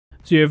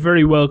So you're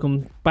very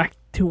welcome back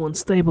to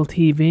Unstable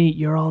TV.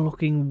 You're all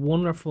looking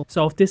wonderful.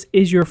 So if this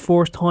is your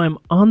first time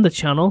on the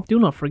channel, do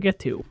not forget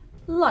to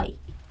like,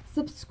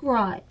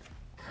 subscribe,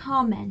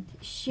 comment,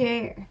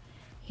 share,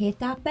 hit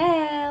that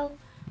bell,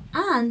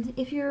 and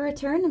if you're a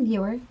returning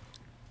viewer,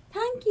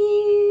 thank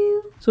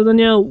you. So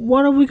Danielle,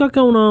 what have we got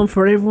going on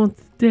for everyone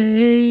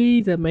today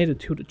that made it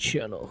to the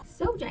channel?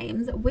 So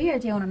James, we are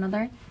doing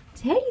another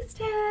taste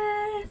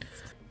test.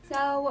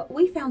 So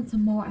we found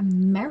some more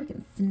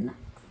American snacks.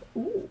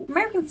 Ooh.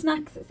 American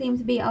snacks seem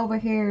to be over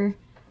here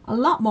a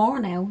lot more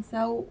now,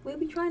 so we'll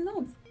be trying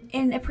those.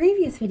 In a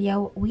previous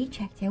video, we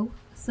checked out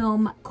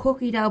some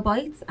cookie dough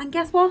bites, and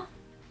guess what?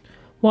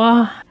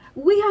 What?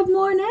 We have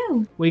more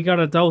now. We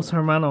got a dos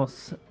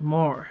hermanos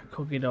more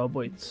cookie dough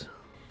bites.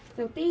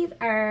 So these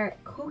are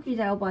cookie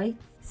dough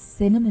bites,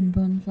 cinnamon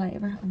bun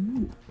flavour.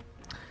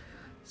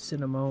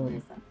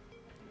 Cinnamon.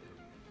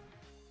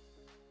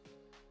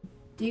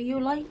 Do you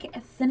like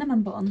a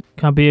cinnamon bun?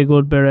 Can be a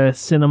good bit of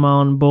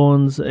cinnamon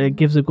buns. It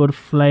gives a good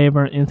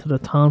flavour into the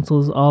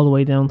tonsils all the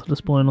way down to the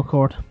spinal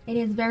cord. It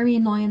is very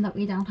annoying that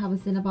we don't have a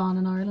Cinnabon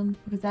in Ireland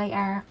because they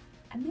are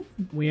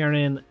amazing. We are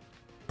in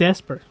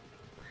desperate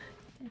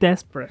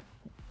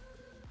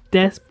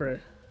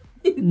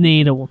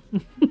need of one.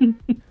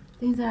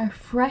 These are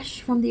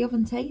fresh from the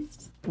oven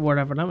taste.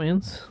 Whatever that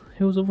means.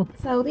 Who's oven?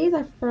 So these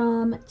are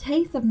from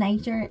Taste of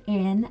Nature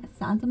in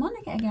Santa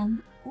Monica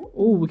again.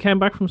 Oh, we came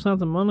back from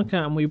Santa Monica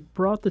and we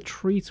brought the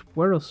treats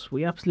with us.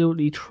 We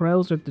absolutely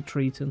trousered the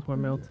treats into our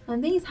mouth.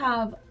 And these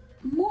have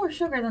more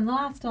sugar than the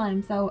last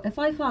time, so if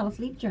I fall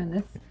asleep during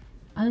this,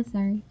 I'm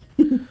sorry.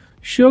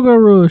 Sugar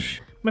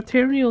rush.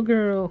 Material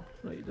girl.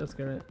 Right, let's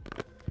get it.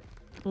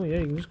 Oh yeah,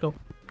 you can just go.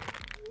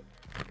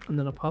 And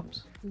then it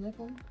pops.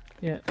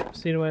 Yeah,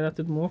 see the way that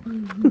didn't work?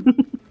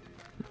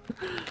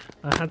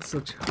 I had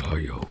such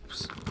high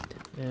hopes.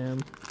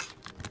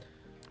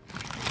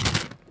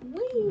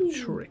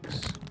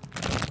 Tricks.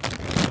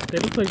 They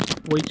look like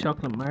white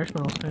chocolate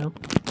marshmallows now.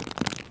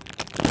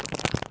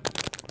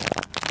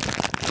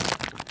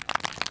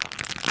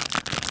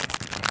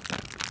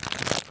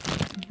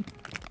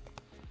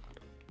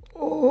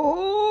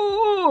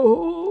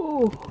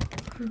 Oh,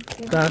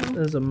 that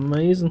is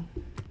amazing.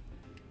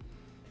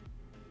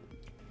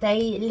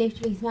 They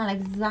literally smell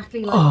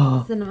exactly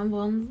like cinnamon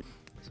buns.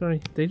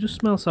 Sorry, they just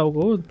smell so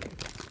good.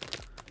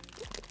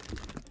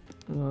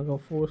 I'll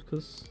go first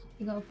because...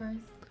 You go first.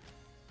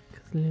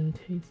 It's a little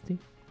tasty.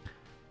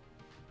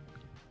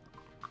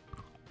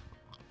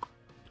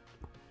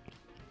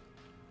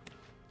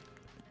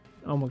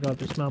 Oh my god,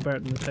 they smell better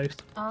than the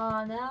taste.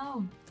 Oh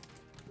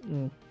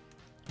no.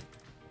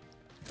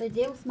 They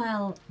do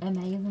smell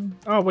amazing.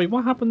 Oh wait,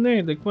 what happened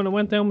there? Like when it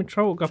went down my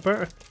throat, it got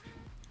better.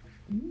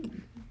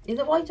 Is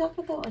it white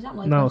chocolate though? I don't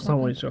like No, white it's not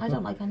white chocolate. I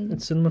don't like anything.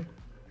 It's cinnamon.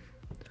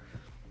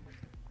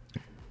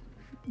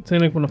 It's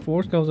like when the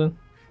force goes in.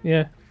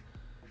 Yeah.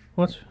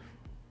 What?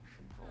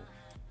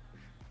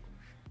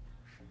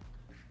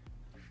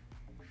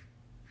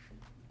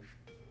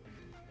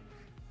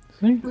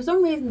 See? For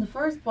some reason, the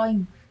first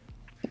bite.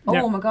 Oh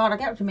Yeah. my god, I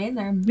get what you mean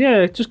there. Yeah,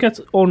 it just gets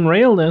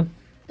unreal then.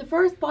 The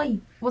first bite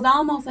was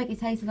almost like it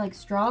tasted like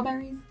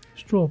strawberries.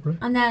 Strawberry.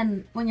 And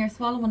then when you're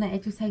swallowing it,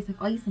 it just tastes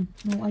like icing.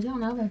 No, I don't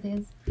know about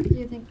this. What do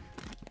you think?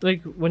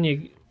 Like when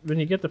you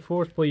get the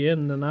force bite in,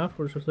 and then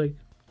afterwards it's like,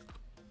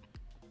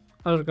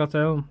 as it got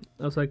down,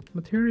 I was like,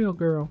 material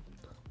girl.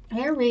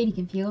 They're really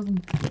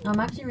confusing.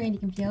 I'm actually really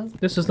confused.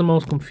 This is the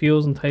most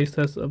confusing taste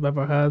test I've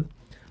ever had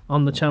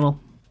on the channel.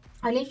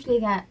 I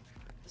literally get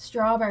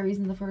strawberries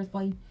in the first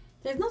bite.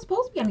 There's not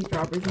supposed to be any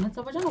strawberries in it,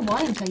 so I don't know why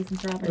I'm tasting I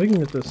strawberries.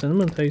 can get the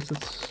cinnamon taste.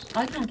 It's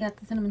I can't get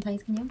the cinnamon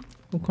taste, can you?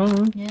 okay.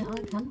 Yeah,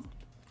 I can.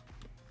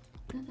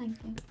 No, thank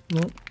you.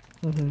 No.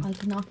 I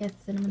cannot get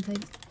the cinnamon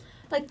taste.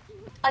 Like,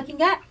 I can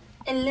get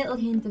a little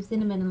hint of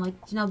cinnamon and, like,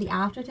 do you know, the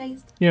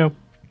aftertaste? Yeah.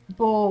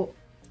 But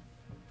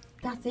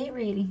that's it,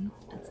 really.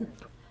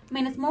 I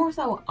mean, it's more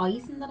so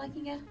icing that I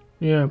can get.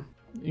 Yeah.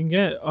 You can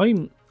get.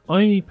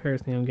 I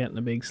personally am getting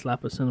a big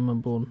slap of cinnamon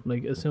bun.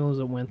 Like as soon as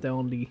it went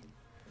down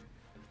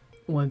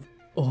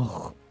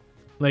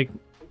like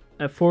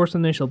at first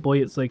initial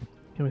bite it's like,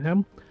 can we have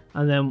them?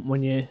 And then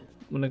when it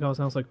goes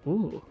down it's like,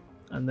 ooh,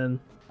 and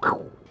then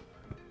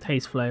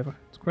taste flavour.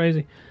 It's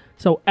crazy.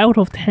 So out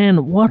of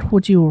 10, what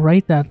would you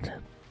rate that?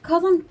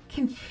 Because I'm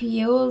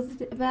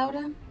confused about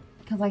it.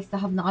 Because I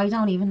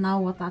don't even know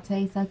what that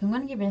tastes like. I'm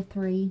going to give it a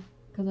 3.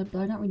 Because I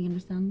don't really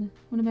understand it.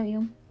 What about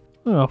you?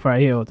 Oh, for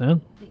 8 out of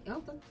 10.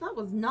 Oh, that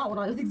was not what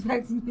I was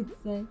expecting you to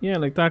say. Yeah,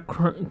 like that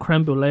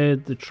creme brulee,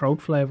 the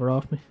throat flavour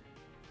off me.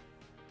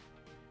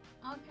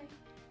 Okay.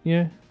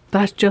 Yeah.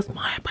 That's just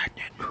my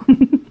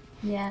opinion.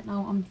 Yeah,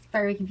 no, I'm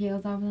very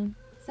confused over them.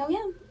 So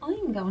yeah,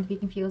 I'm going to be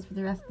confused for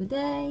the rest of the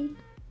day.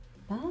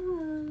 Bye.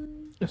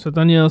 So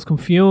Danielle's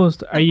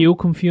confused. Are you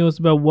confused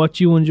about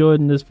what you enjoyed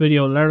in this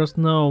video? Let us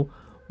know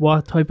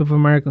what type of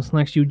American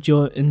snacks you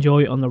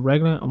enjoy on the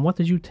regular, and what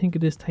did you think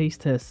of this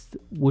taste test?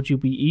 Would you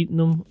be eating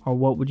them, or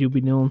what would you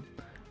be doing?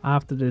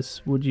 After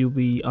this, would you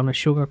be on a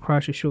sugar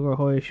crash, a sugar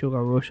high, a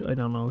sugar rush? I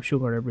don't know,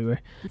 sugar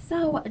everywhere.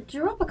 So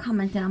drop a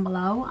comment down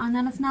below and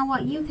let us know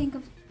what you think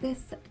of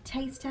this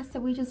taste test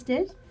that we just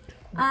did.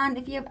 And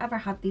if you've ever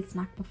had these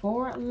snacks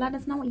before, let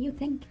us know what you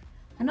think.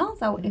 And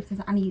also, if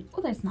there's any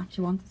other snacks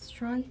you want us to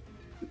try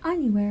from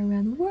anywhere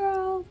around the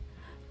world,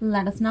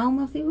 let us know and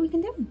we'll see what we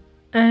can do.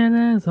 And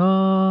as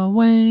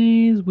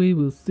always, we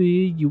will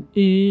see you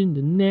in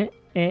the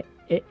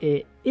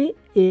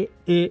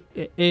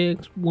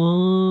next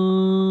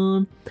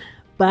one.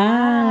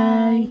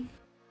 Bye.